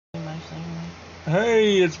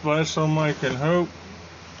Hey, it's Blastzone, Mike, and Hope.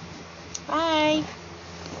 Hi.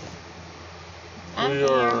 I'm We here.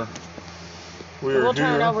 are We'll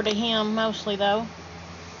turn it here. over to him mostly, though.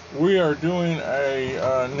 We are doing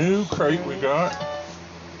a new crate we got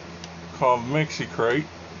called Mexicrate,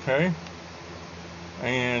 okay?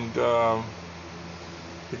 And the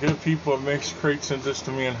good people at Mexicrate sent this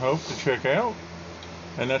to me and Hope to check out,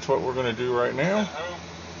 and that's what we're going to do right now.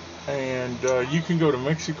 And you can go to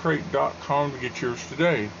Mexicrate.com to get yours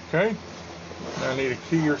today, okay? Now I need a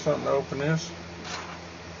key or something to open this.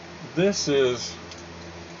 This is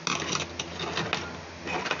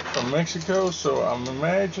from Mexico, so I'm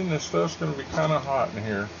imagining this stuff's going to be kind of hot in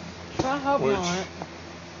here. I hope not.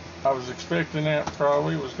 I was expecting that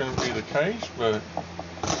probably was going to be the case, but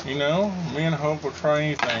you know, me and Hope will try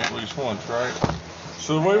anything at least once, right?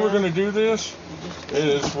 So the way we're going to do this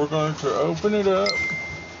is we're going to open it up.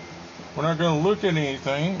 We're not going to look at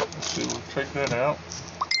anything. Let's see, we'll take that out.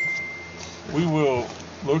 We will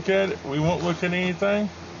look at it. We won't look at anything.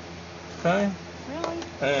 Okay? Really?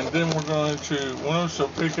 And then we're going to, one of us will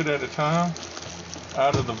pick it at a time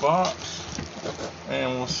out of the box,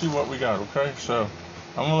 and we'll see what we got, okay? So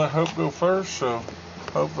I'm going to let Hope go first. So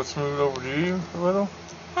Hope, let's move it over to you a little.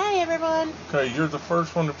 Hi, everyone. Okay, you're the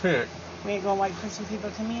first one to pick. We're going to wait for some people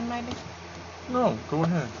to come in, maybe? No, go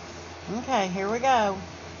ahead. Okay, here we go.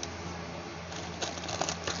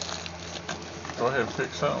 Go ahead,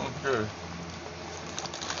 pick something good.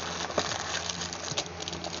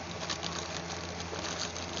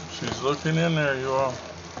 She's looking in there, you all.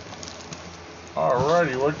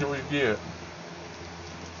 Alrighty, what do we get?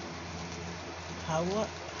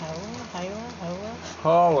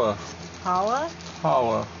 Holla.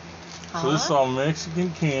 So this is all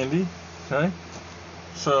Mexican candy, okay?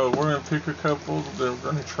 So we're going to pick a couple that we're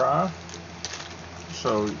going to try.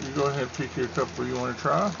 So you go ahead and pick your couple you want to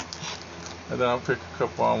try. And then I'll pick a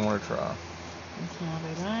couple I want to try. I'll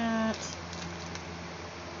do that.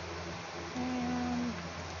 And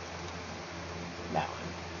that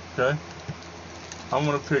one. Okay. I'm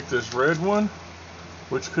going to pick this red one,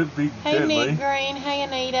 which could be deadly. Hey, Nick Green. Hey,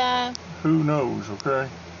 Anita. Who knows, okay?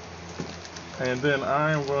 And then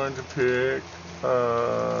I am going to pick,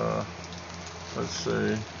 let's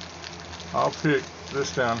see. I'll pick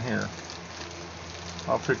this down here.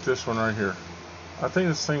 I'll pick this one right here. I think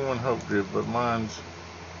it's the same one Hope did, but mine's,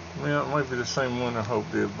 it might be the same one that Hope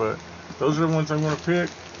did, but those are the ones I'm going to pick.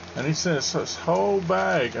 And he sent us this whole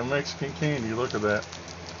bag of Mexican candy. Look at that.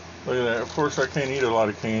 Look at that. Of course, I can't eat a lot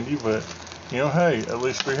of candy, but, you know, hey, at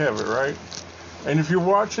least we have it, right? And if you're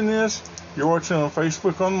watching this, you're watching on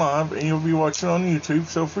Facebook on Live, and you'll be watching on YouTube.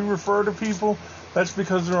 So if we refer to people, that's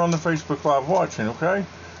because they're on the Facebook Live watching, okay?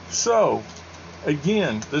 So,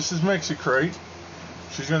 again, this is Mexicrate.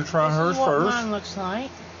 She's going to try hers first. This is what mine looks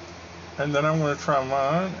like. And then I'm going to try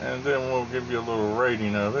mine, and then we'll give you a little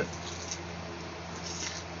rating of it.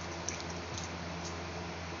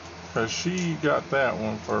 Because she got that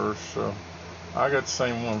one first, so I got the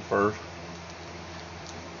same one first.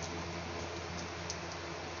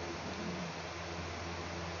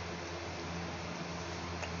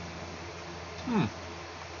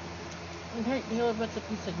 You can't tell if it's a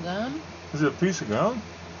piece of gum. Is it a piece of gum?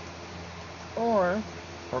 Or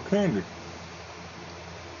Candy?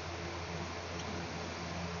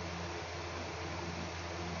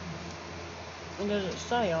 what does it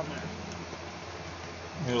say on there?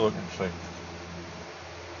 You look and see.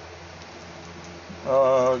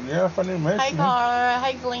 Yeah, if I knew Mexican. Hey, Carla.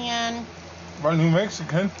 Hey, Glenn. If I knew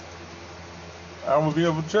Mexican, I would be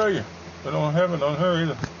able to tell you. They don't have it on her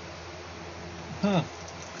either. I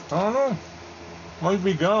don't know. Might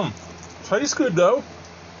be gum. Tastes good though.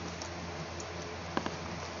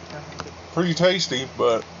 Pretty tasty,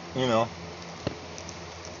 but you know.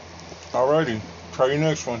 Alrighty, try your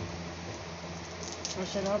next one. What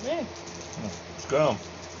should I do? It's gum.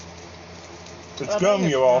 It's gum,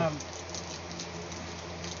 you all.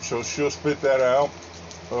 So she'll spit that out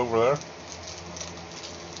over there.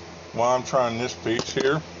 While I'm trying this piece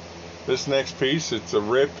here. This next piece, it's a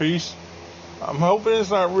red piece. I'm hoping it's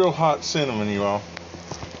not real hot cinnamon, you all.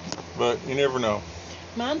 But you never know.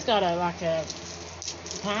 Mine's got like a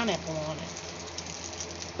pineapple on it.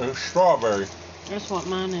 It's strawberry. That's what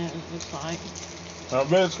mine is. It looks like. I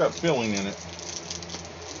bet it's got filling in it.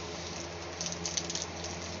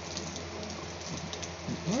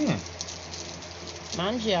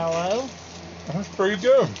 Mine's yellow. That's pretty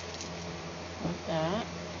good. Like that.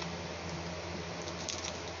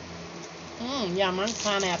 Yeah, mine's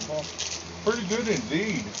pineapple. Pretty good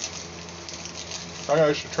indeed. I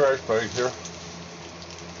got some trash bag here.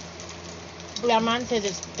 Yeah, mine says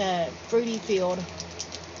it's fruity filled.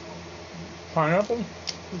 Pineapple?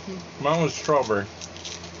 Mine was strawberry.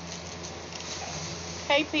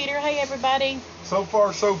 Hey, Peter. Hey, everybody. So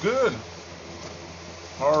far, so good.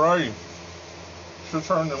 Alrighty. She'll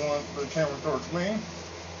turn the camera towards me.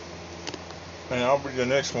 And I'll be the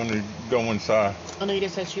next one to go inside. Anita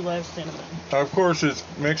says she loves cinnamon. Of course, it's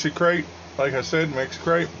Mexicrate. Like I said,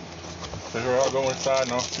 Mexicrate. So here I'll go inside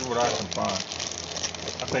and I'll see what I can find.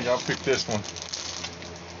 I think I'll pick this one.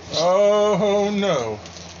 Oh no.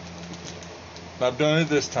 I've done it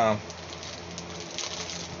this time.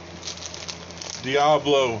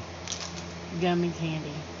 Diablo. Gummy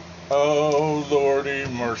candy. Oh Lordy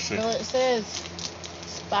mercy. Well, it says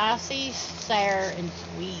spicy, sour, and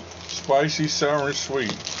sweet. Spicy, sour, and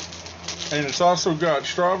sweet. And it's also got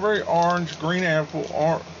strawberry, orange, green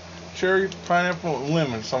apple, cherry, pineapple, and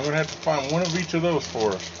lemon. So I'm going to have to find one of each of those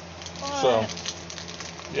for us. What?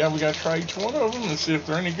 So, yeah, we got to try each one of them and see if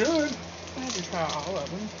they're any good. I have to try all of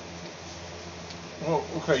them. Well,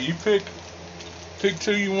 okay, you pick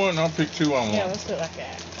two you want, and I'll pick two I want. Yeah, let's do it like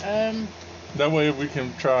that. That way we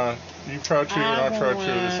can try. You try two, and I'll try two of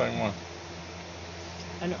the same one.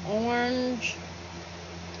 An orange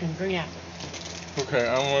and green apple. Okay,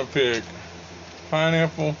 I'm going to pick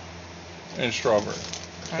pineapple and strawberry.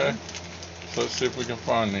 Okay? So let's see if we can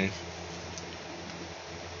find these.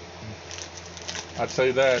 I'd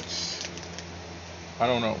say that's, I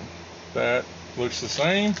don't know, that looks the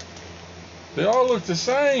same. They all look the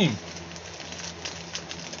same.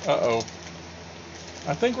 Uh-oh.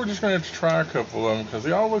 I think we're just going to have to try a couple of them because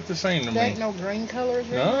they all look the same to me. There ain't no green colors?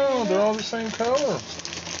 No, they're all the same color.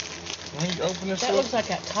 Let me open this up. That looks like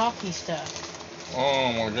that toffee stuff.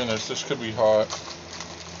 Oh my goodness, this could be hot.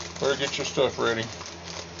 Better get your stuff ready.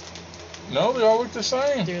 No, they all look the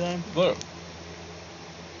same. Do they? Look.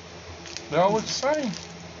 They all look the same.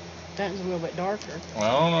 That one's a little bit darker.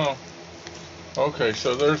 I don't know. Okay,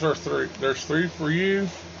 so there's our three. There's three for you,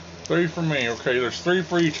 three for me. Okay, there's three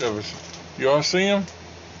for each of us. You all see them?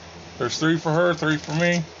 There's three for her, three for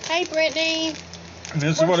me. Hey, Brittany. And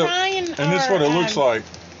this is what it looks like.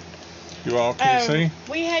 You all can you see?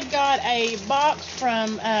 We had got a box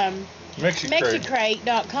from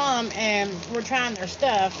Mexicrate.com, and we're trying their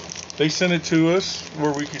stuff. They sent it to us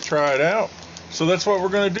where we could try it out. So that's what we're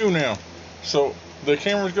going to do now. So the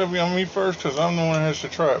camera's going to be on me first because I'm the one that has to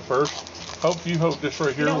try it first. Hope this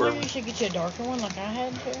right here. You don't think you should get you a darker one like I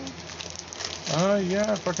had to?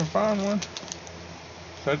 Yeah, if I can find one. Is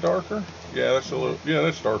that darker? Yeah, that's a little. Yeah,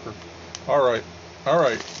 that's darker. All right.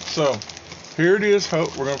 So here it is.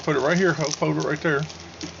 Hope we're gonna put it right here. Hope, hold it right there.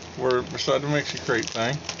 We're beside the Mexicrate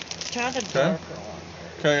thing. Try the darker one.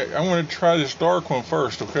 Okay, I'm gonna try this dark one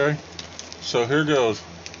first. Okay. So here goes.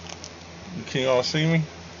 Can you all see me?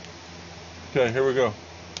 Okay, here we go.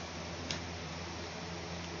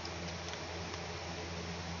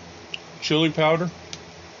 Chili powder.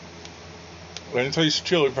 I didn't taste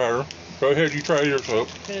chili powder. Go ahead, you try yours up.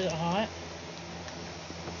 Is it hot?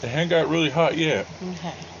 It hasn't got really hot yet.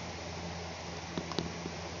 Okay.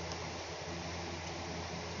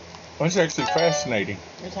 That's actually fascinating.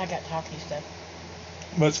 It's like that toffee stuff.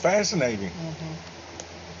 But it's fascinating.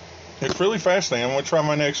 It's really fascinating. I'm going to try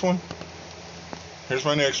my next one. Here's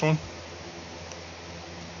my next one.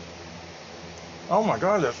 Oh my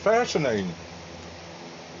God, that's fascinating.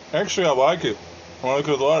 Actually, I like it. When I look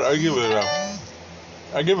at the lot, I give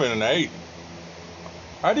it an 8.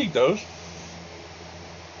 I'd eat those.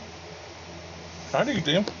 I'd eat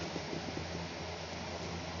them.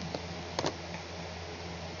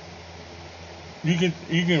 You can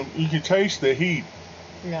taste the heat.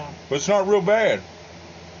 Yeah. But it's not real bad.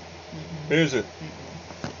 Is it?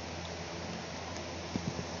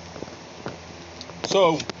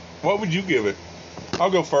 So, what would you give it?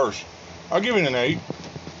 I'll go first. I'll give it an 8.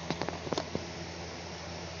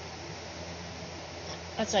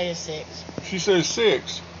 I'd say a 6. She says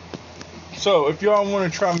 6. So if y'all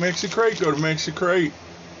want to try Mexicrate, go to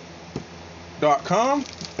Mexicrate.com.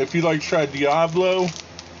 If you'd like to try Diablo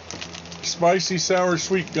spicy sour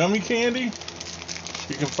sweet gummy candy,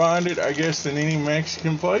 you can find it, I guess, in any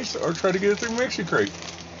Mexican place, or try to get it through Mexicrate.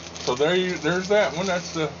 So there's that one.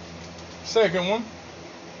 That's the second one.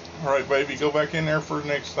 All right, baby, go back in there for the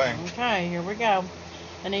next thing. Okay, here we go.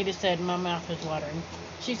 Anita said my mouth is watering.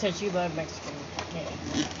 She said she loved Mexican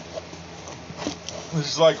candy.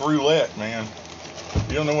 This is like roulette, man.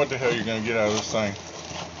 You don't know what the hell you're going to get out of this thing.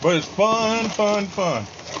 But it's fun, fun, fun.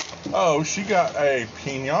 Oh, she got a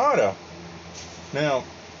piñata. Now,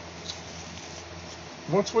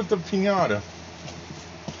 what's with the piñata?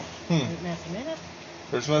 There's nothing in it.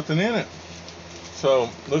 There's nothing in it.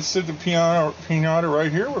 So, let's sit the piñata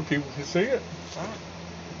right here where people can see it. Right.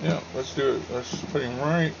 Yeah, let's do it. Let's put him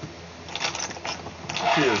right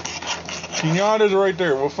here. Piñata's right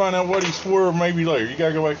there. We'll find out what he swerved maybe later. You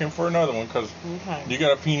gotta go back in for another one because you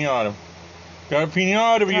got a piñata. Got a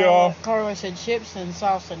piñata, y'all. Carla said chips and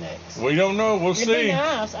salsa next. We don't know. We'll It'd see. be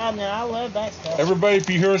nice. I know. I love that stuff. Everybody, if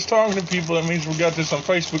you hear us talking to people, that means we got this on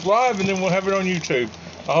Facebook Live, and then we'll have it on YouTube.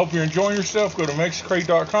 I hope you're enjoying yourself. Go to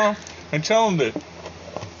Mexicrate.com and tell them that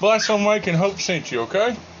Blastzone Mike and Hope sent you,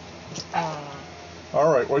 okay? All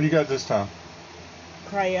right. What do you got this time?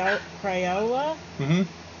 Crayola. Mm-hmm.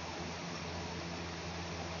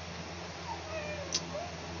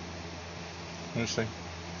 Let's see.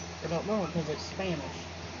 I don't know because it's Spanish.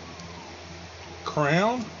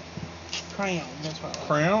 Crown, That's what.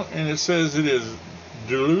 Crown, and it says it is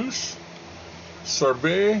Dulce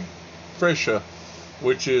Sorbet Fresha,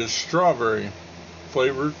 which is strawberry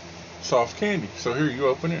flavored soft candy. So here, you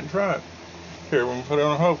open it and try it. Here, we're gonna put it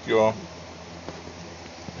on Hope, y'all.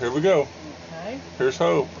 Here we go. Okay. Here's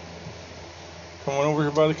Hope. Come on over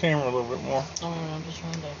here by the camera a little bit more. I'm just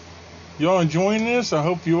trying to. Y'all enjoying this? I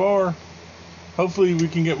hope you are. Hopefully we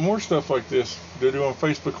can get more stuff like this to do on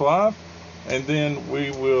Facebook Live, and then we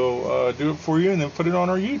will do it for you and then put it on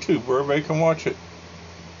our YouTube where everybody can watch it.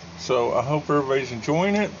 So I hope everybody's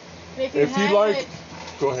enjoying it. If you like,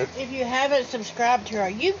 go ahead. If you haven't subscribed to our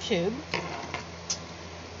YouTube,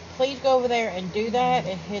 please go over there and do that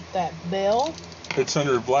and hit that bell. It's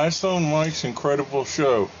under Blastzone Mike's Incredible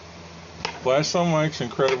Show. Blastzone Mike's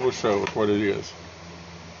Incredible Show is what it is.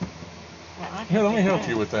 Well, Here, let me help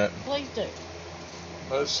you with that. Please do.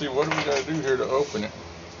 Let's see, what do we got to do here to open it?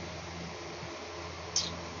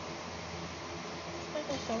 That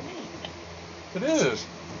is so neat. It is.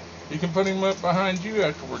 You can put him up behind you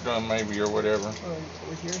after we're done, maybe, or whatever. Or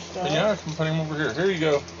with your stuff. Yeah, I can put him over here. Here you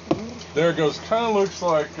go. Mm-hmm. There it goes. Kind of looks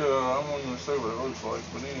like, I'm not going to say what it looks like,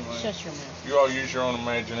 but anyway. Shut your mouth. You all use your own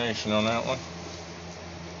imagination on that one.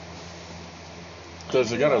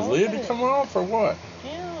 Does it got a lid to come off, or what?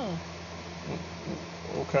 Yeah.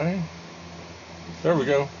 Okay. There we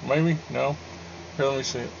go. Maybe? No. Here, let me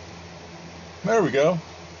see it. There we go.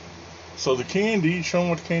 So the candy, show them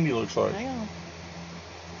what the candy looks like. Hang on.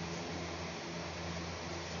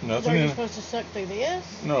 Nothing Are in you it. supposed to suck through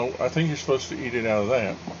this? No, I think you're supposed to eat it out of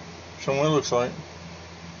that. Show them what it looks like.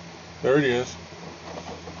 There it is.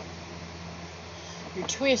 You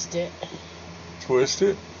twist it. Twist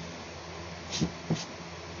it.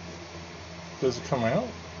 Does it come out?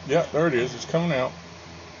 Yeah, there it is. It's coming out.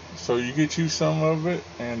 So you get you some of it,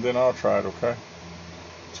 and then I'll try it, okay?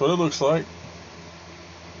 That's what it looks like.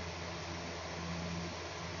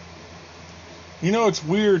 You know, it's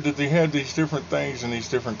weird that they have these different things in these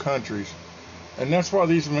different countries. And that's why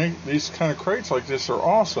these kind of crates like this are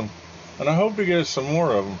awesome. And I hope to get us some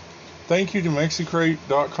more of them. Thank you to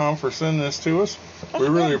Mexicrate.com for sending this to us. We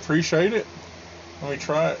really appreciate it. Let me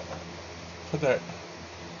try it. Put that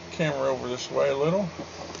camera over this way a little.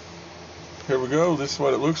 Here we go. This is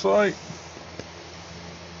what it looks like.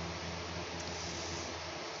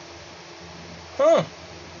 Huh.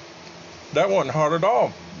 That wasn't hard at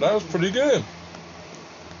all. That was pretty good.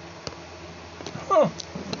 Huh.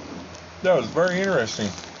 That was very interesting.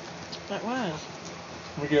 That was.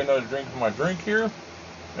 Let me get another drink of my drink here,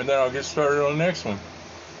 and then I'll get started on the next one.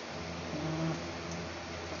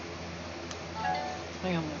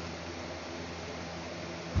 Hang on.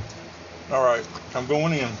 All right, I'm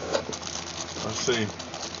going in. Let's see.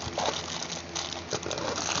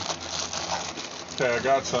 Okay, I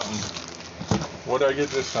got something. What did I get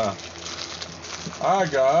this time? I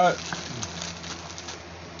got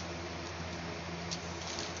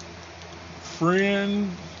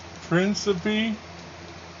Principe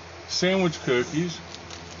sandwich cookies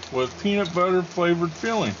with peanut butter flavored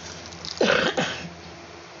filling.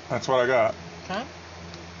 That's what I got. Okay.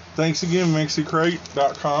 Thanks again,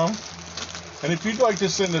 Mexicrate.com. And if you'd like to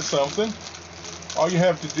send us something, all you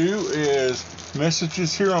have to do is message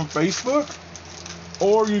us here on Facebook,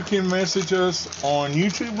 or you can message us on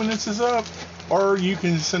YouTube when this is up, or you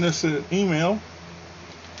can send us an email,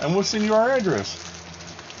 and we'll send you our address.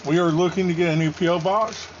 We are looking to get a new P.O.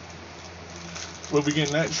 box. We'll be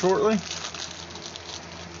getting that shortly.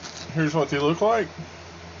 Here's what they look like.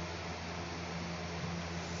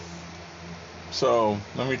 So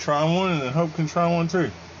let me try one, and then Hope can try one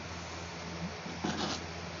too.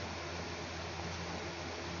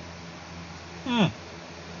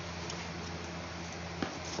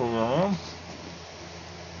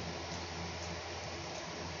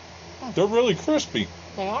 They're really crispy.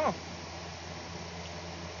 They are.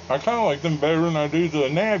 I kind of like them better than I do the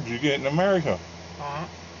nabs you get in America. Alright.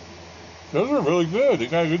 Those are really good. They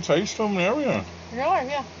got a good taste to them and everything. They are,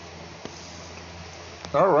 yeah.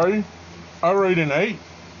 Alrighty. I rate an 8.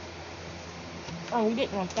 Oh, we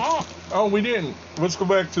didn't want that. Oh, we didn't. Let's go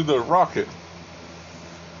back to the rocket.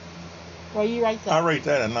 Well, you rate that? I rate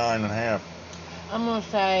that a 9.5. I'm gonna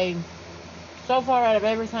say, so far out of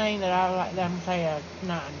everything that I like, I'm gonna say a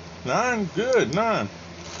 9. 9, good, 9.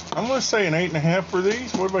 I'm gonna say an 8.5 for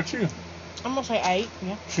these. What about you? I'm gonna say 8.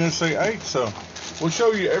 Yeah. She's gonna say 8. So we'll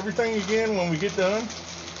show you everything again when we get done.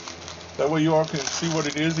 That way you all can see what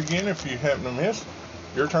it is again if you happen to miss.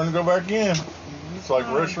 Your turn to go back in. It's like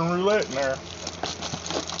Russian roulette in there.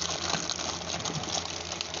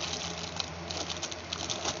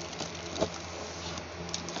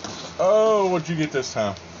 Oh, what'd you get this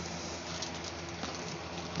time?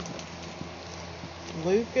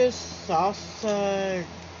 Lucas salsa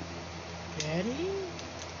Getty?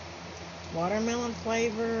 Watermelon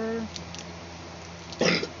flavor.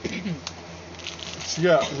 She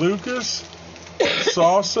got Lucas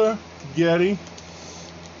salsa Getty,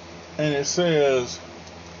 and it says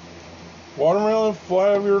watermelon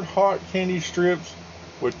flavored hot candy strips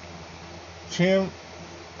with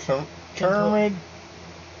turmeric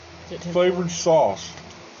flavored sauce.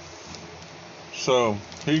 So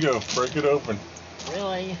here you go, break it open.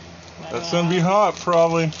 Really? That's gonna be hot,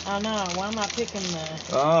 probably. I know. Why am I picking the?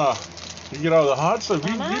 Ah, you get all the hot stuff.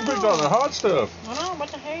 You picked all the hot stuff. I know. What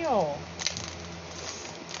the hell?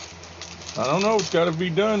 I don't know. It's got to be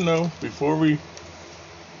done though before we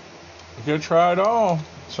gotta try it all.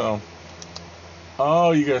 So,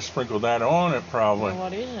 oh, you gotta sprinkle that on it probably. Well,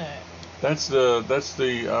 what is it? That's the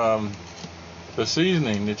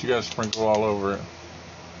seasoning that you gotta sprinkle all over it.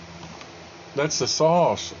 That's the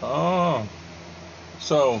sauce. Oh,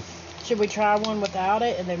 so. Should we try one without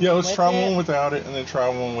it and then? Yeah, let's try one without it and then try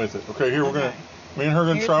one with it. Okay, here we're gonna. Me and her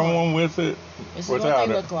gonna try one with it. This is without what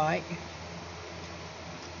they it. look like.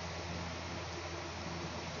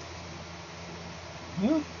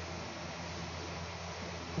 Yeah.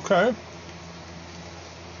 Okay.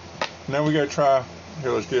 Now we gotta try.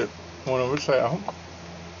 Here, let's get one of us out.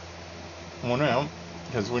 One out,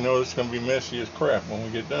 because we know it's gonna be messy as crap when we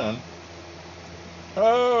get done.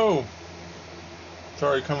 Oh, it's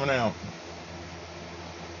already coming out.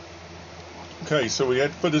 Okay, so we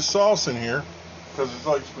had to put this sauce in here because it's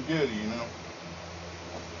like spaghetti, you know.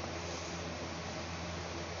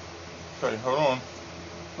 Okay, hold on.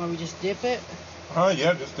 Well, we just dip it.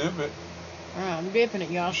 Yeah, just dip it. All right, I'm dipping it,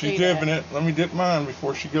 y'all. She's dipping it. Let me dip mine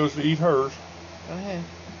before she goes to eat hers. Go ahead.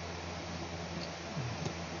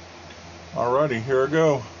 Alrighty, here I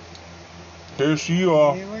go. Here's to you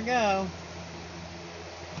all. Here we go.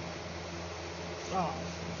 Oh.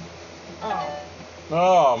 Oh.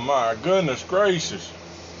 Oh my goodness gracious.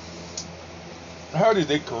 How did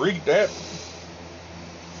they create that?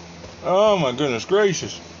 Oh my goodness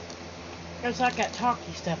gracious. It's like that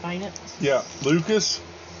talky stuff, ain't it? Yeah, Lucas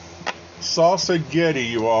salsa Getty,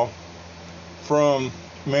 you all, from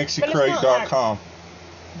Mexicrate.com.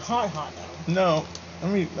 Hot though. No,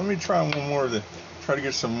 let me try one more to try to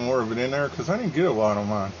get some more of it in there because I didn't get a lot on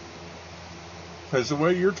mine. Because the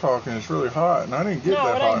way you're talking is really hot, and I didn't get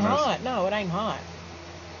that hotness. No, it ain't hot. No, it ain't hot.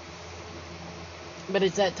 But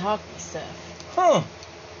it's that talky stuff. Huh.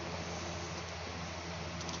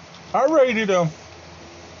 I rated them.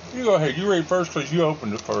 You go ahead. You rate first because you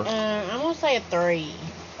opened it first. I'm going to say a 3.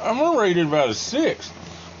 I'm going to rate it about a 6.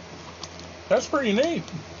 That's pretty neat.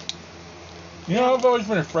 You know, I've always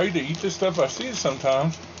been afraid to eat this stuff. I see it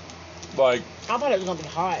sometimes. Like, I thought it was going to be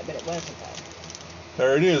hot, but it wasn't though.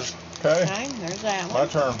 There it is. Okay. Okay, there's that one. My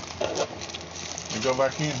turn. Let me go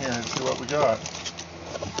back in here and see what we got.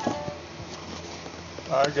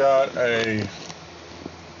 I got a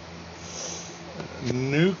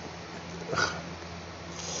new.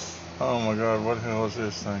 Oh my God! What the hell is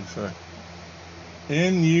this thing say?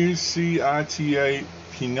 Nucita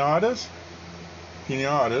Piñatas.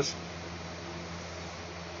 Piñatas.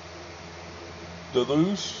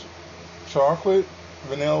 Deluxe chocolate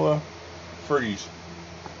vanilla freeze.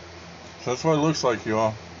 So that's what it looks like,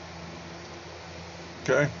 y'all.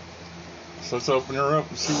 Okay. So let's open her up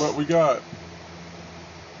and see what we got.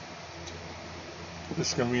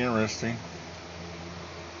 This is going to be interesting.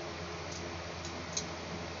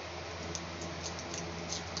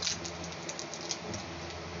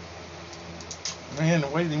 Man, the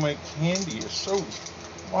way they make candy is so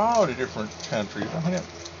wild in different countries. I mean,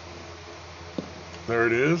 there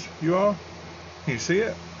it is, you all. Can you see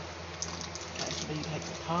it? Okay, so you take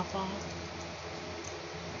the top off.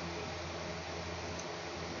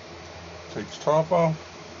 Take the top off.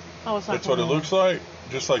 Oh, it's like that's what it looks like.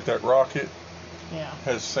 Just like that rocket. Yeah.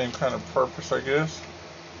 Has the same kind of purpose, I guess.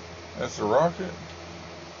 That's the rocket.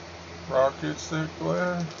 Rocket stick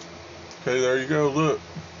glare. Okay, there you go. Look.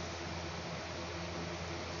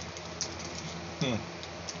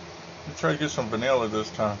 Let's try to get some vanilla this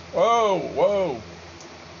time. Whoa, whoa,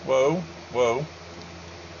 whoa, whoa,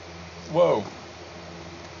 whoa.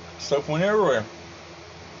 Stuff went everywhere.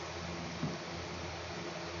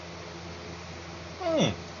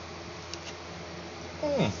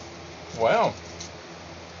 Wow.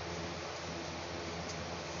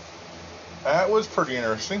 That was pretty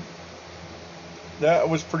interesting. That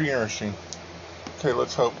was pretty interesting. Okay,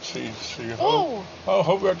 let's hope. See. Hope. Oh,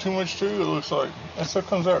 Hope got too much too. It looks like that stuff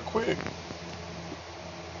comes out quick.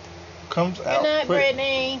 Comes out quick. Good night,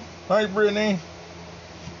 Brittany. Night, Brittany.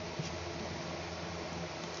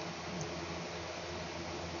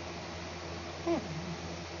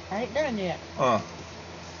 I ain't done yet.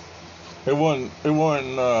 It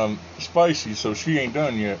wasn't spicy, so she ain't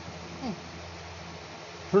done yet.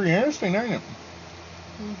 Pretty interesting, ain't it?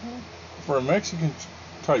 For a Mexican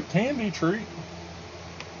type candy treat.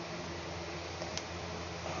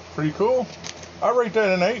 Pretty cool. I rate that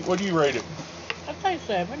an 8. What do you rate it? I'd say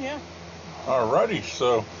 7, yeah. Alrighty,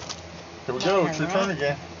 so here we go. It's your turn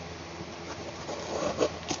again.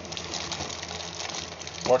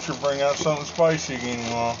 Watch her bring out something spicy again,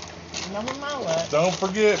 Mom. None of my luck. Don't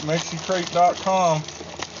forget, Mexicrate.com.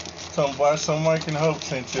 Tell them Blastzone Mike and Hope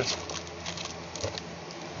sent you.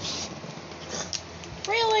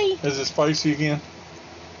 Really? Is it spicy again?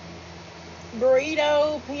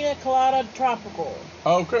 Burrito Pina Colada Tropical.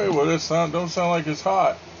 Okay, well this don't sound like it's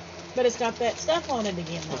hot. But it's got that stuff on it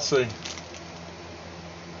again, though. Let's see.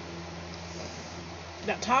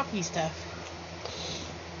 That Taki stuff.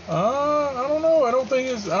 I don't know. I don't think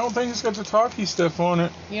it's got the Taki stuff on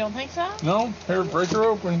it. You don't think so? No. Here, break her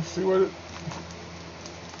open. See what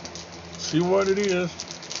it is.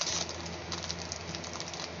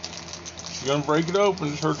 She's gonna break it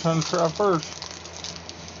open. It's her turn to try first.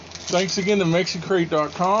 Thanks again to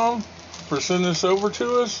Mexicrate.com for sending this over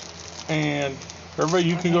to us. And everybody,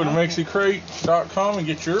 you can go to Mexicrate.com and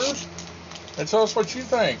get yours. And tell us what you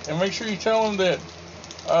think. And make sure you tell them that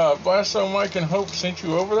Blastzone Mike and Hope sent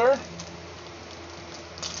you over there.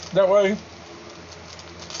 That way,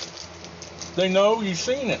 they know you've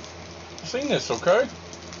seen it. Seen this, okay?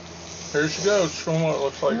 Here she goes. Show them what it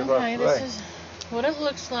looks like. Okay, this is what it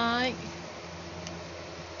looks like.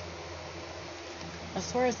 I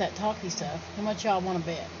swear it's that Taki stuff. How much y'all want to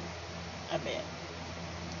bet? I bet.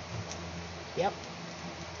 Yep.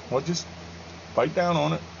 Well, just bite down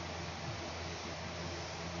on it.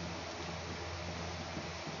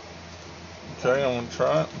 Okay, I'm going to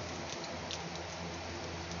try it.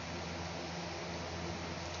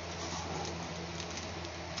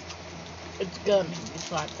 It's gummy.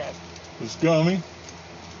 It's like that. It's gummy.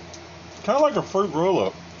 Kind of like a fruit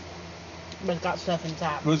roll-up. But it's got stuff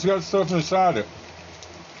inside. But it's got stuff inside it.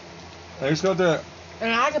 And it's got that...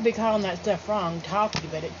 And I could be calling that stuff wrong, Taki,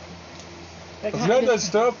 but it... It's got that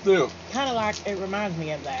stuff that... Kind of like, it reminds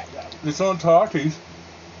me of that, though. It's on Takis.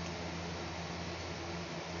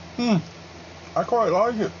 I quite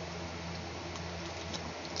like it.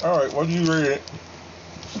 Alright, what do you rate it?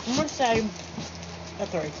 I'm going to say a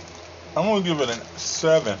 3. I'm going to give it a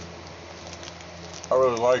 7. I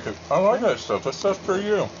really like it. I like that stuff. That stuff's pretty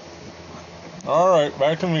good. Alright,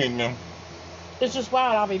 back to me then. It's just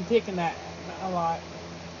wild. I've been picking that a lot.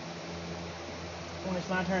 When it's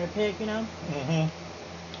my turn to pick, you know?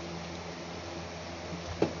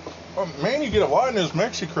 Oh, man, you get a lot in this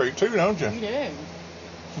Mexicrate too, don't you? You do.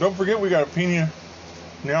 Don't forget we got a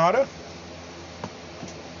Piñata.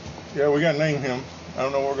 Yeah, we got to name him. I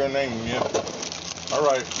don't know what we're going to name him yet.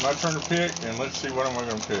 Alright, my turn to pick, and let's see what am I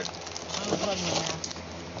going to pick. Unplug my mouse.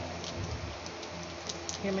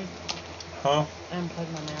 Hear me? Huh? Unplug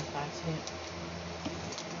my mouse by accident.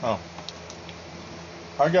 Oh.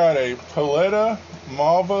 I got a Paleta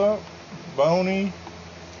Malva Bony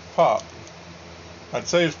Pop. I'd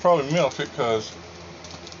say it's probably melted because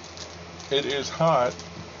it is hot.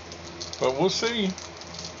 But we'll see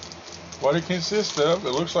what it consists of.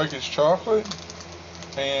 It looks like it's chocolate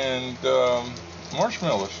and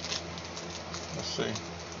marshmallows. Let's see.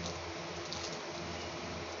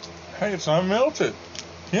 Hey, it's not melted.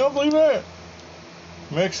 You don't believe that?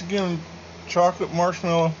 Mexican chocolate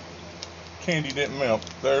marshmallow candy didn't melt.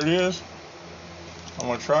 There it is. I'm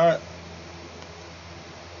gonna try it.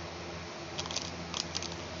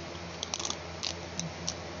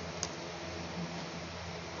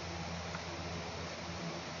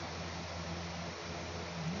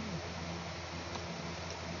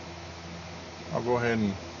 I'll go ahead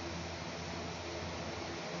and...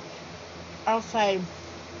 I'll say...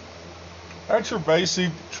 That's your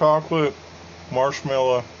basic chocolate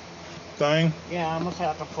marshmallow thing. Yeah, I'm going to say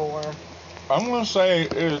like a 4. I'm going to say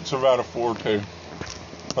it's about a 4 too.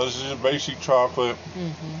 Oh, this is a basic chocolate.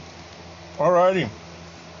 Mm-hmm. Alrighty.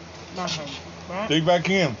 Right? Dig back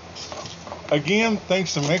in. Again,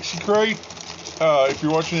 thanks to Mexicrate. If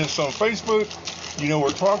you're watching this on Facebook, you know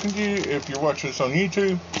we're talking to you. If you're watching this on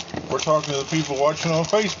YouTube, we're talking to the people watching on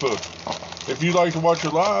Facebook. If you'd like to watch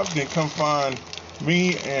it live, then come find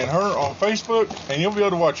me and her on Facebook, and you'll be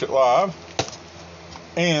able to watch it live.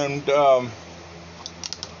 And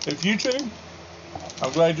if YouTube,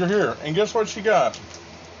 I'm glad you're here. And guess what she got?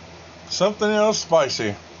 Something else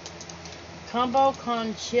spicy. Combo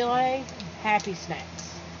con chile happy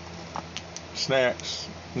snacks. Snacks,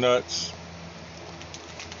 nuts.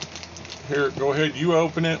 Here, go ahead, you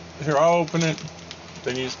open it. Here, I'll open it.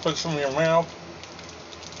 Then you just put some in your mouth.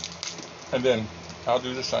 And then I'll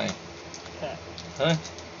do the same. Okay. Okay?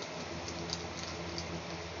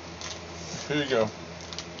 Here you go.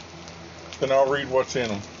 Then I'll read what's in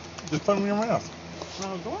them. Just put them in your mouth.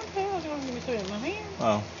 I was going to. I was going to give me two in my hand.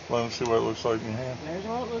 Oh, let me see what it looks like in your hand. There's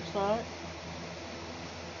what it looks like.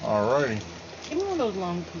 Alrighty. Give me one of those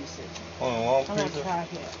long pieces. One of the long I'm going pieces? to try it.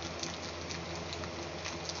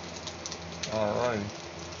 Alrighty.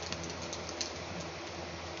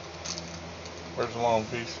 Where's the long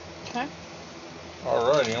piece? Okay.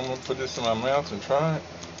 Alrighty, I'm going to put this in my mouth and try it.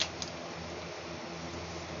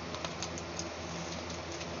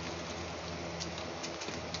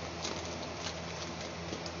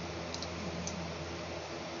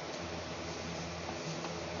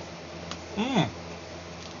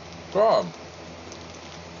 God.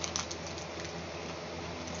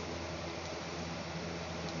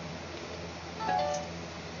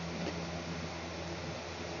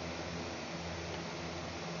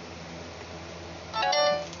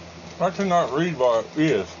 I cannot read what it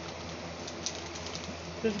is.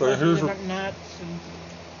 Just So here's different nuts and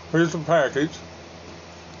Here's the package.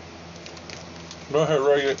 Go ahead,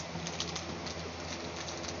 rate it.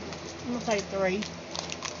 I'm gonna say 3.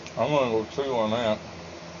 I'm gonna go 2 on that.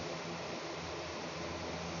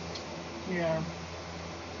 Yeah.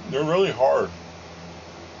 They're really hard.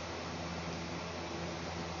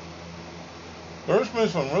 There's been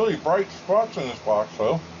some really bright spots in this box,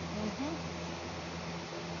 though.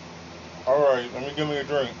 Alright, let me give me a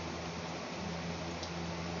drink.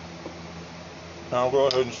 Now I'll go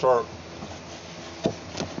ahead and start.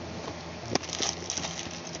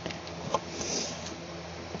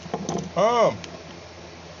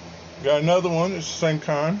 Got another one. It's the same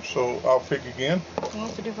kind, so I'll pick again. Well,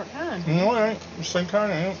 it's a different kind. No, it ain't. It's the same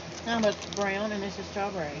kind, ain't it? No, but it's brown and this is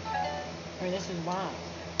strawberry. I mean, this is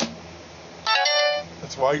white.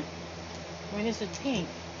 It's white. I mean, this is pink.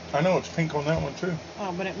 I know it's pink on that one too.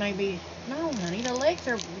 Oh, but it may be... No, honey, the legs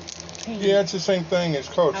are pink. Yeah, it's the same thing. It's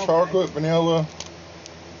called chocolate, vanilla,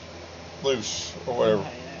 loose, or whatever.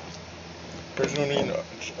 Okay, yeah. There's no need to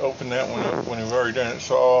open that one up when you've already done it,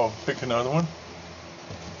 so I'll pick another one.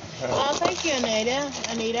 Oh, thank you,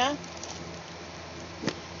 Anita.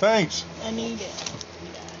 Thanks. Anita.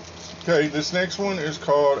 Okay, this next one is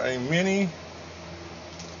called a mini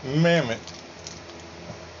mammoth.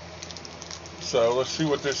 So let's see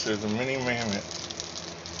what this is, a mini mammoth.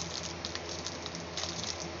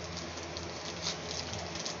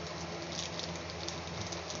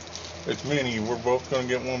 It's mini, we're both going to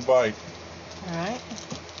get one bite. Alright.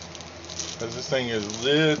 Because this thing is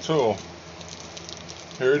little.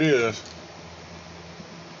 Here it is.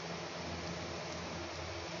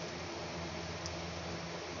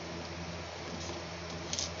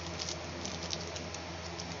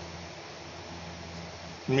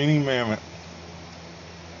 Mini mammoth.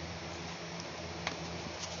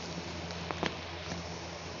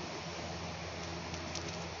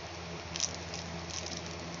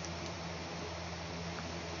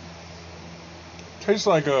 Tastes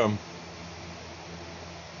like what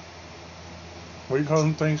do you call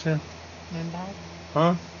them things here? Moon pie?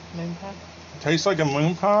 Huh? Moon pie? Tastes like a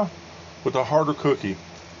moon pie with a harder cookie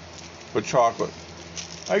with chocolate.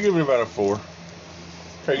 I give it about a 4.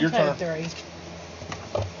 Okay, your turn. 3.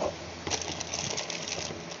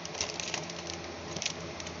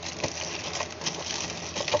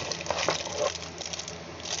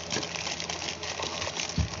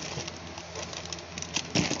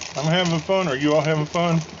 I'm having fun. Are you all having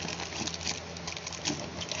fun?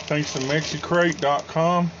 Thanks to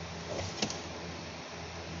Mexicrate.com.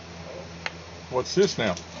 What's this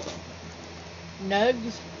now?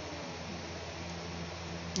 Nugs.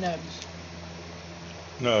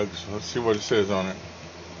 Nugs. Let's see what it says on it.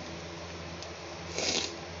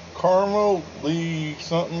 Caramel, Lee,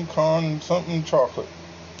 something, something chocolate.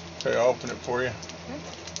 Okay, I'll open it for you.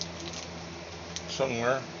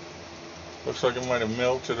 Somewhere. Looks like it might have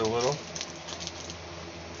melted a little.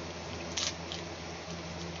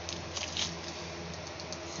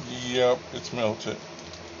 Yep, it's melted.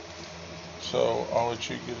 So I'll let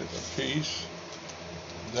you get it a piece.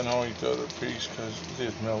 Then I'll eat the other piece because it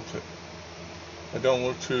is melted. It don't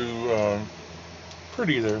look too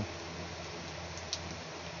pretty there.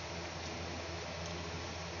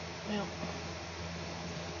 Yeah.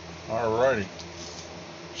 Alrighty.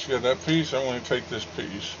 She got that piece. I'm going to take this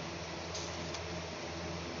piece.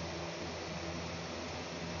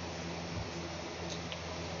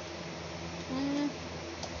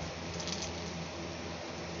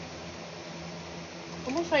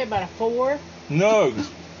 I'm going to say about a 4. No,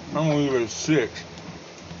 I'm going to leave it at 6.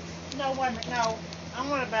 No, wait a minute. No, I'm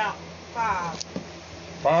going about 5.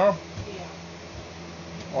 5? Yeah.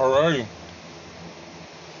 Alrighty.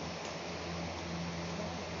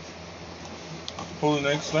 Pull the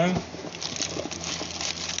next thing.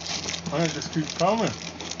 And it just keeps coming.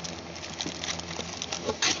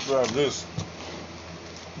 Grab this.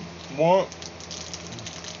 What?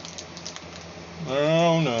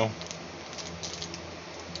 Oh no.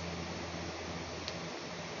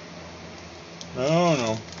 Oh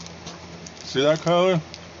no. See that color?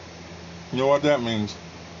 You know what that means?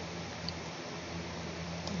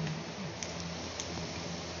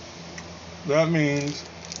 That means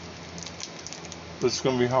it's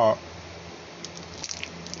gonna be hot.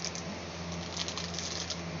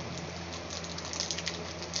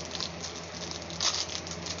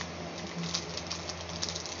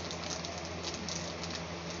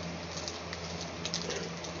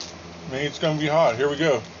 I mean, it's gonna be hot. Here we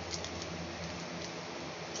go.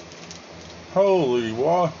 Holy,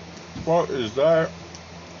 what is that?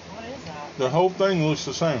 What is that? The whole thing looks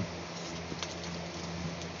the same.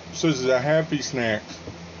 It says it's a Happy Snacks.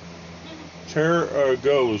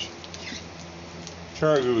 Terragoos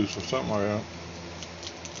or something like that.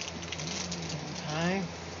 Okay.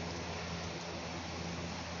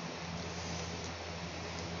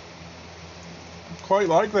 Quite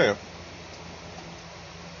like that.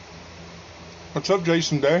 What's up,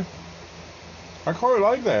 Jason Day? I quite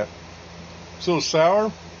like that. It's a little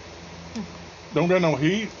sour. Don't got no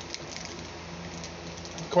heat.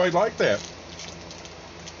 Quite like that.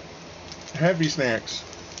 Happy Snacks.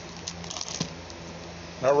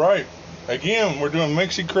 Alright. Again, we're doing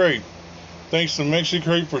Mexicrate. Thanks to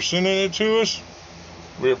Mexicrate for sending it to us.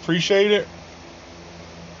 We appreciate it.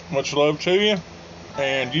 Much love to you.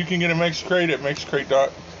 And you can get a Mexicrate at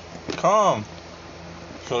mexicrate.com.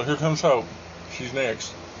 So here comes Hope. She's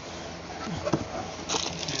next.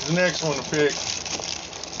 She's the next one to pick.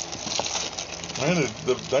 Man,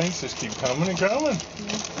 the things just keep coming and coming.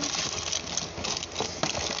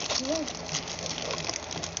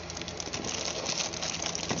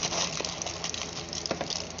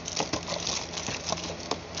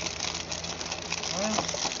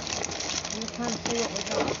 We're trying to see what we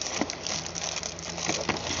got.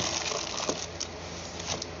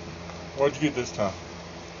 What'd you get this time?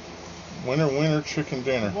 Winter chicken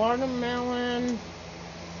dinner. Watermelon,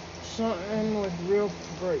 something with real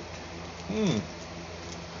fruit.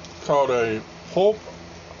 Called a pulp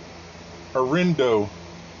arindo.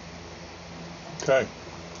 Okay.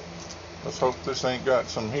 Let's hope this ain't got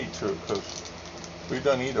some heat to it, because we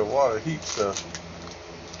done eat a lot of heat stuff.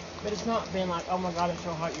 But it's not been like, oh my god, it's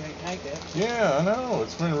so hot you can't take it. Yeah, I know.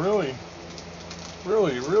 It's been really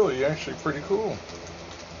actually pretty cool.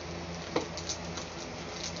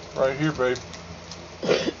 Right here, babe.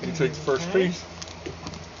 You take the first piece.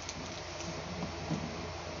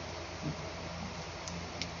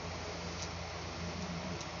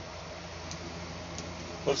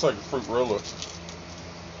 Looks like a fruit roll-up,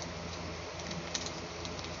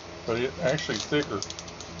 but it's actually thicker.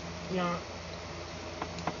 Yeah.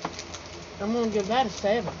 I'm gonna give that a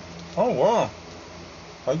 7. Oh wow!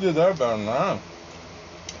 I did that about a 9.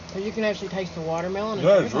 So you can actually taste the watermelon. And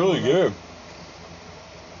That is really good.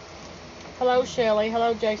 Hello, Shelly.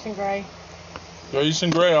 Hello, Jason Gray. Jason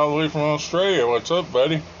Gray, all the way from Australia. What's up,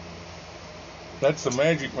 buddy? That's the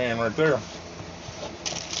magic man right there.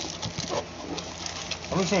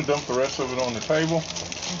 I'm just going to dump the rest of it on the table.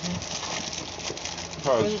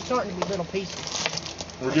 Because it's starting to be little pieces.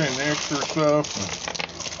 We're getting the extra stuff.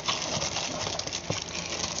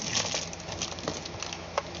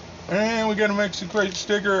 And we got a Mexicrate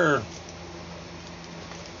sticker.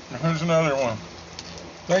 Here's another one.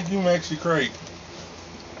 Thank you, Mexicrate.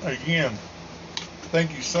 Again,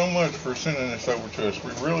 thank you so much for sending this over to us.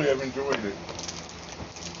 We really have enjoyed it.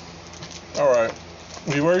 Alright,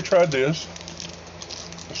 we've already tried this.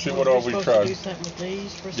 Let's see what all we've We're tried. supposed to do something with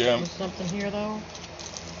these for something here, though?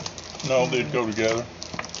 No, they'd go together.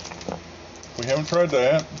 We haven't tried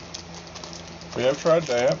that. We have tried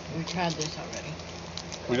that. We tried this already.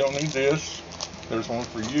 We don't need this. There's one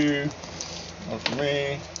for you, one for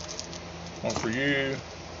me, one for you,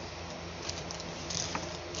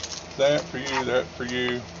 that for you, that for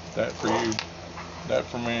you, that for you, that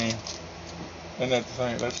for me. And that's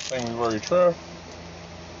the thing we've already tried.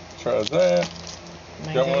 Try that.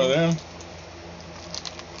 Maybe. Got one of them.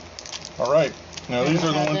 Alright. Now these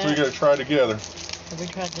are the ones we gotta try together. Have we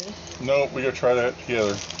tried this? No, we gotta try that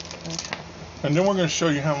together. Okay. And then we're gonna show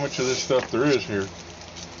you how much of this stuff there is here.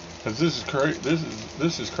 Cause this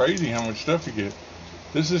is crazy how much stuff you get.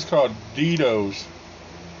 This is called Ditos.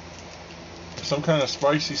 Some kind of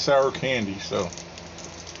spicy sour candy, so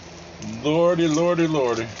lordy, lordy,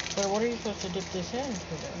 lordy. But what are you supposed to dip this in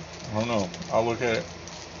for though? I don't know. I'll look at it.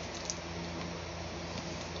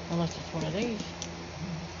 Unless it's one of these.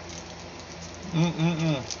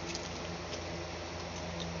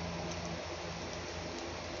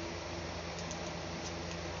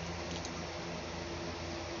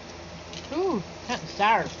 Ooh, kind of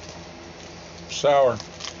sour. Sour.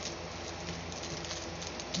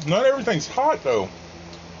 Not everything's hot though.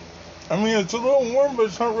 I mean, it's a little warm, but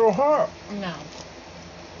it's not real hot. No.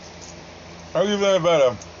 I'll give that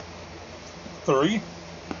about a 3.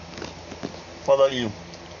 What about you?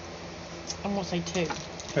 I'm gonna say 2.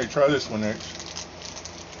 Okay, try this one next.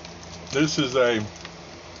 This is a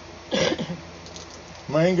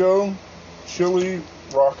mango chili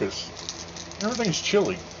raucous. Everything's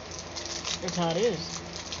chili. That's how it is.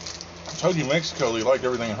 I told you Mexico, they like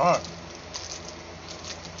everything hot.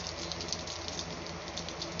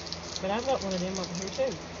 But I've got one of them over here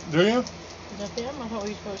too. Do you? Is that them? I thought we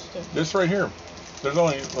were supposed to. This right here. There's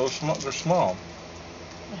only little small. They're small.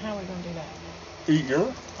 Well, how are we gonna do that? Eat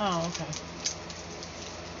yours? Oh, okay.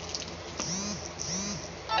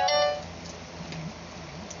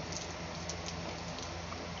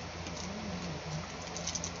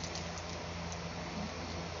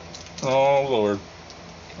 Oh Lord.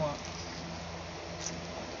 What?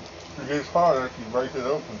 It gets hot after you break it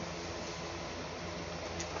open.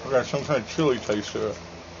 I got some kind of chili taste to it.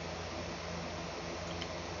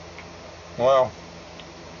 Wow.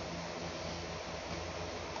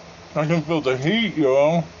 I can feel the heat,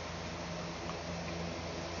 y'all.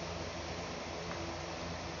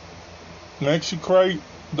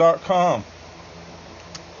 Mexicrate.com.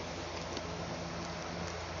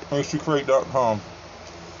 Mexicrate.com.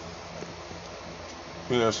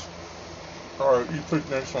 Yes. Alright, you pick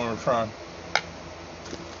the next one we're trying.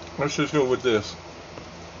 Let's just go with this.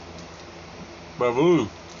 Babu.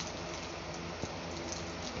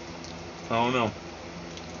 I don't know.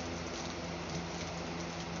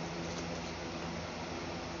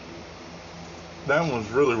 That one's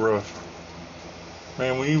really rough.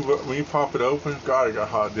 Man, when you pop it open, God, it got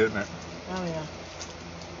hot, didn't it? Oh yeah.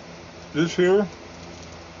 This here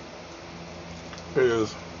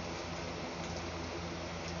is,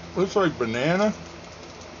 looks like banana. I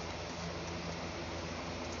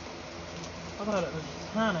thought it was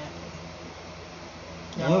pineapple.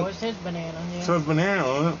 No, it says banana. Yeah. It says banana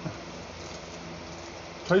on it.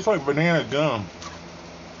 Tastes like banana gum.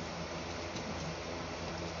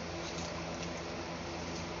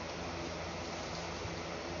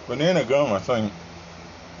 Banana gum, I think.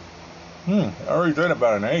 I rated that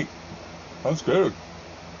about an 8. That's good.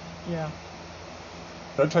 Yeah.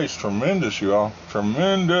 That tastes tremendous, y'all.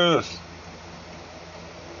 Tremendous.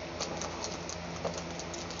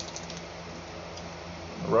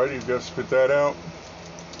 Alrighty, you've got to spit that out.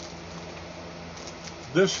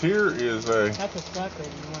 This here is a That's a sucker. You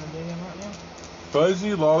want to dig in right now?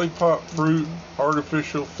 fuzzy lollipop fruit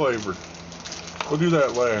artificial flavored. We'll do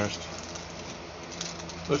that last.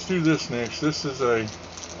 Let's do this next. This is a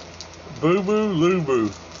Boo Boo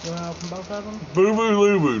Lubu. You want to open both of them? Boo Boo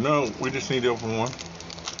Lubu. No, we just need to open one.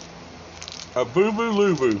 A Boo Boo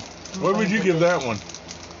Lubu. What would you give that one?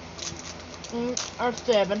 Or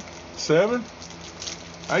 7. 7?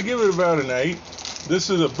 I give it about an 8. This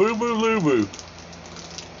is a Boo Boo Lubu.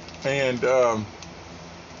 And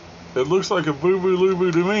it looks like a Boo Boo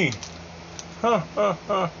Lubu to me.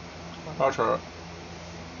 I'll try it.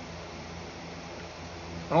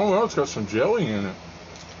 Oh, well, it's got some jelly in it.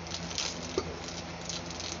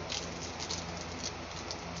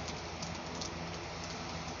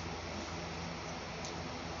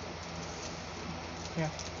 Yeah.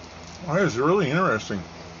 Well, that is really interesting.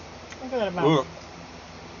 I'll give it about. Look,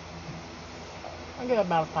 I'll give it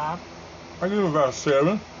about a 5. I give it about a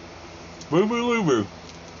 7. Boo Boo Lubu.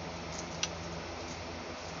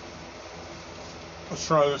 Let's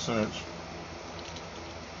try this next.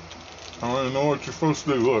 I don't even know what you're supposed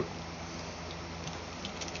to do. Look.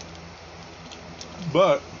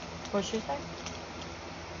 But What'd she say?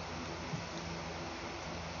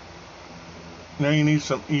 Now you need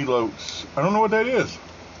some elotes. I don't know what that is.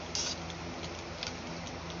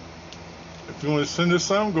 If you want to send us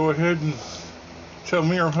some, go ahead and tell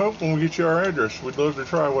me or Hope and we'll get you our address. We'd love to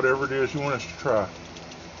try whatever it is you want us to try.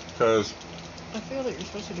 Because I feel that you're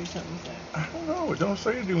supposed to do something with that. I don't know. It don't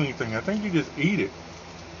say to do anything. I think you just eat it.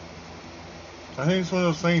 I think it's one of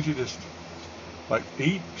those things you just like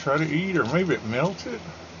eat, try to eat, or maybe it melts it.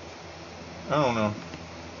 I don't know.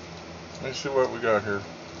 Let's see what we got here.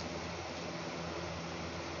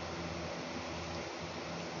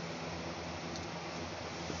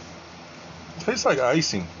 Tastes like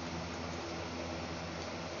icing.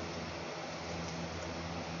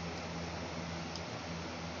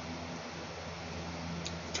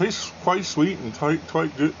 Tastes quite sweet and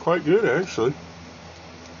quite good actually.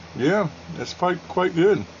 Yeah, it's quite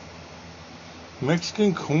good.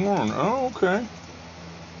 Mexican corn. Oh, okay.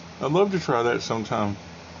 I'd love to try that sometime.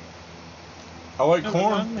 I like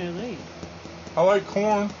corn. I like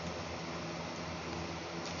corn.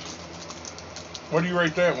 What do you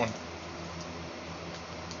rate that one?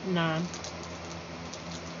 9.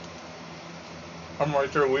 I'm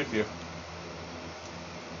right there with you.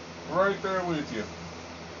 Right there with you.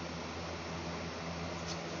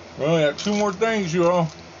 Well, we got 2 more things, you all.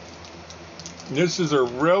 This is a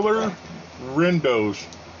Reller Rendos.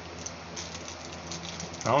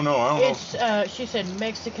 I don't know. It's, she said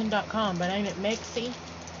Mexican.com, but ain't it Mexi?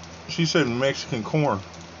 She said Mexican corn.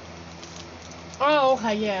 Oh,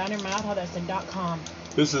 okay, yeah. Never mind. I thought that said .com.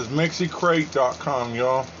 This is Mexicrate.com,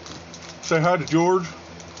 y'all. Say hi to George.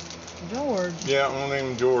 George? Yeah, I'm gonna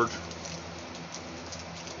name him George.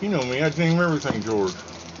 You know me, I name everything George.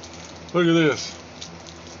 Look at this.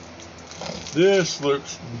 This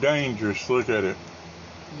looks dangerous. Look at it.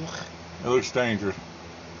 Yuck. It looks dangerous.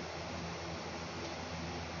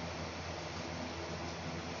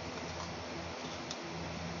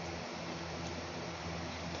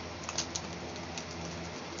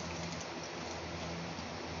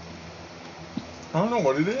 I don't know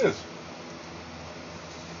what it is.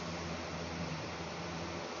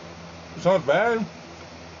 It's not bad.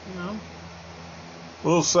 No. A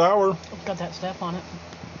little sour. It's got that stuff on it.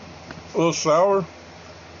 A little sour.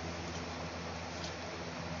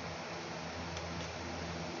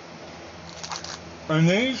 And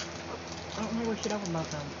these? I don't know we should open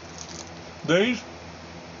both of them. These?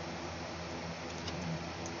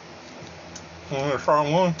 I'm going to try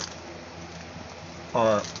one.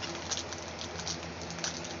 Alright.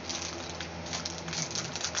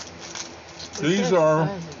 These are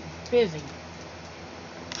fizzy.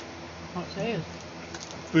 What it says?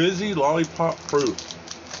 fizzy lollipop fruit.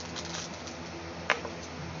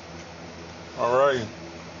 Alright.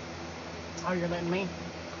 Oh, you're letting me?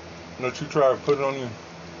 Let you try to put it on you.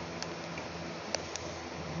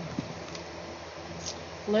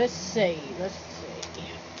 Let's see. Let's see.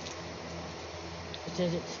 It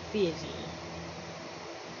says it's fizzy.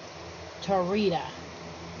 Tarita.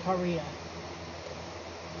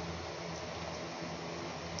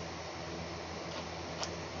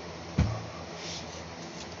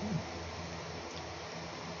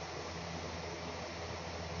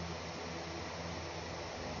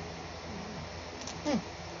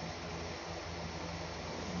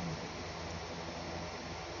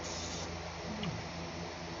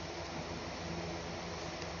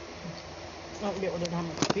 Don't get rid of how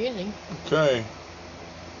much fizzy. Okay.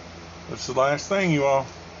 That's the last thing, you all.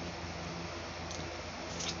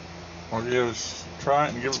 I'll just try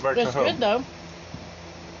it and give it back to Hope. That's good, though.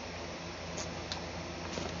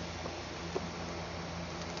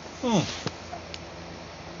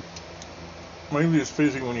 Maybe it's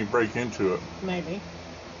fizzy when you break into it. Maybe.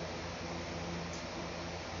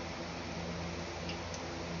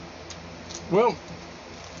 Well,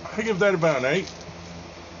 I give that about an 8.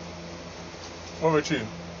 What about you?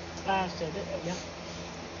 I said it, yeah.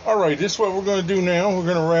 Alright, this is what we're going to do now. We're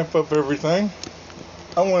going to wrap up everything.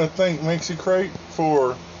 I want to thank Mexicrate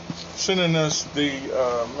for sending us the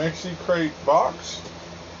Mexicrate box.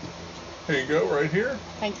 Here you go, right here.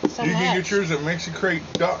 Thank you so much. You can get yours at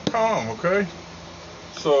Mexicrate.com, okay?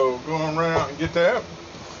 So go on right out and get that.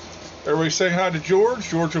 Everybody say hi to George.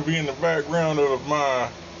 George will be in the background of my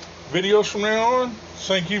videos from now on.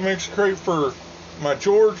 Thank you, Mexicrate, for my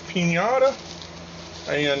George Piñata.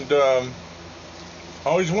 And I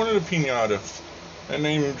always wanted a piñata and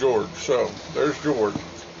named him George. So there's George. I'll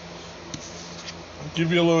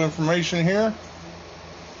give you a little information here.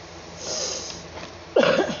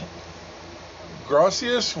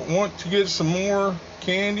 Gracias want to get some more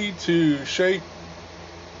candy to shape.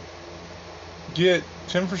 Get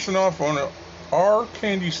 10% off on our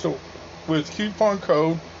candy store with coupon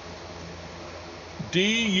code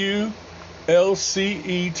DUTV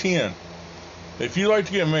DULCE10. If you like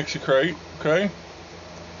to get Mexicrate, okay,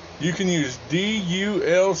 you can use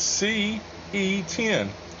DULCE10.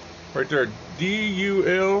 Right there,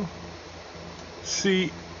 DULCE10,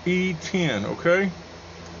 okay?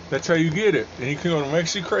 That's how you get it. And you can go to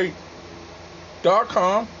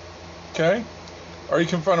Mexicrate.com, okay? Or you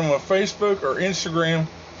can find them on Facebook or Instagram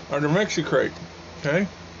under Mexicrate, okay?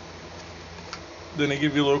 Then they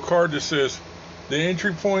give you a little card that says the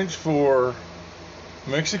entry points for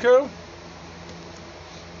Mexico.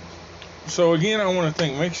 So again, I want to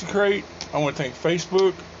thank Mexicrate. I want to thank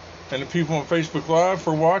Facebook and the people on Facebook Live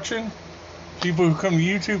for watching. People who come to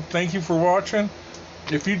YouTube, thank you for watching.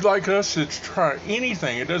 If you'd like us to try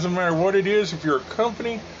anything, it doesn't matter what it is. If you're a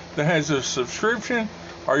company that has a subscription,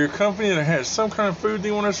 or your company that has some kind of food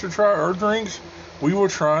they want us to try, or drinks, we will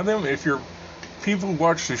try them. If you're people who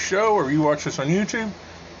watch the show or you watch us on YouTube,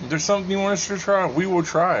 if there's something you want us to try, we will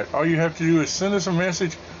try it. All you have to do is send us a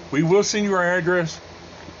message. We will send you our address.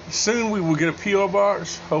 Soon we will get a P.O.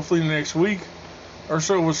 box. Hopefully next week or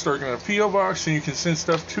so we'll start getting a P.O. box and you can send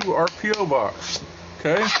stuff to our P.O. box.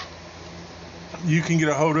 Okay? You can get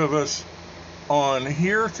a hold of us on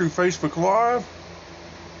here through Facebook Live.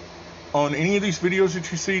 On any of these videos that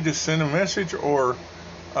you see, just send a message or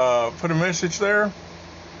put a message there.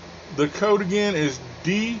 The code again is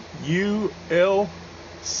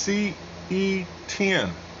DULCE10.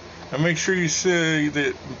 And make sure you say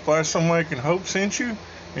that Blastzone Mike and Hope sent you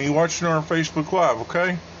and you watch it on our Facebook Live,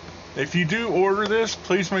 okay? If you do order this,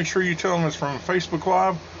 please make sure you tell them it's from Facebook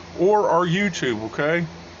Live or our YouTube, okay?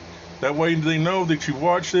 That way they know that you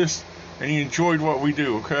watched this and you enjoyed what we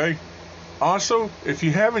do, okay? Also, if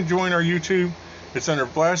you haven't joined our YouTube, it's under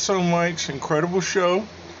Blastzone Mike's Incredible Show.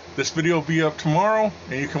 This video will be up tomorrow,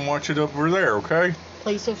 and you can watch it over there, okay?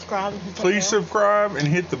 Please subscribe and hit the Please bell. subscribe and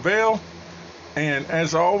hit the bell. And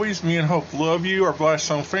as always, me and Hope love you, our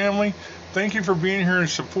Blastzone family. Thank you for being here and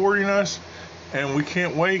supporting us. And we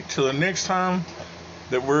can't wait till the next time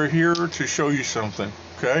that we're here to show you something,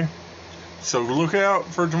 okay? So look out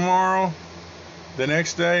for tomorrow, the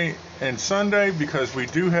next day, and Sunday, because we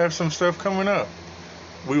do have some stuff coming up.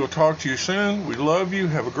 We will talk to you soon. We love you.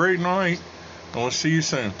 Have a great night, and we'll see you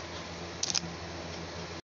soon.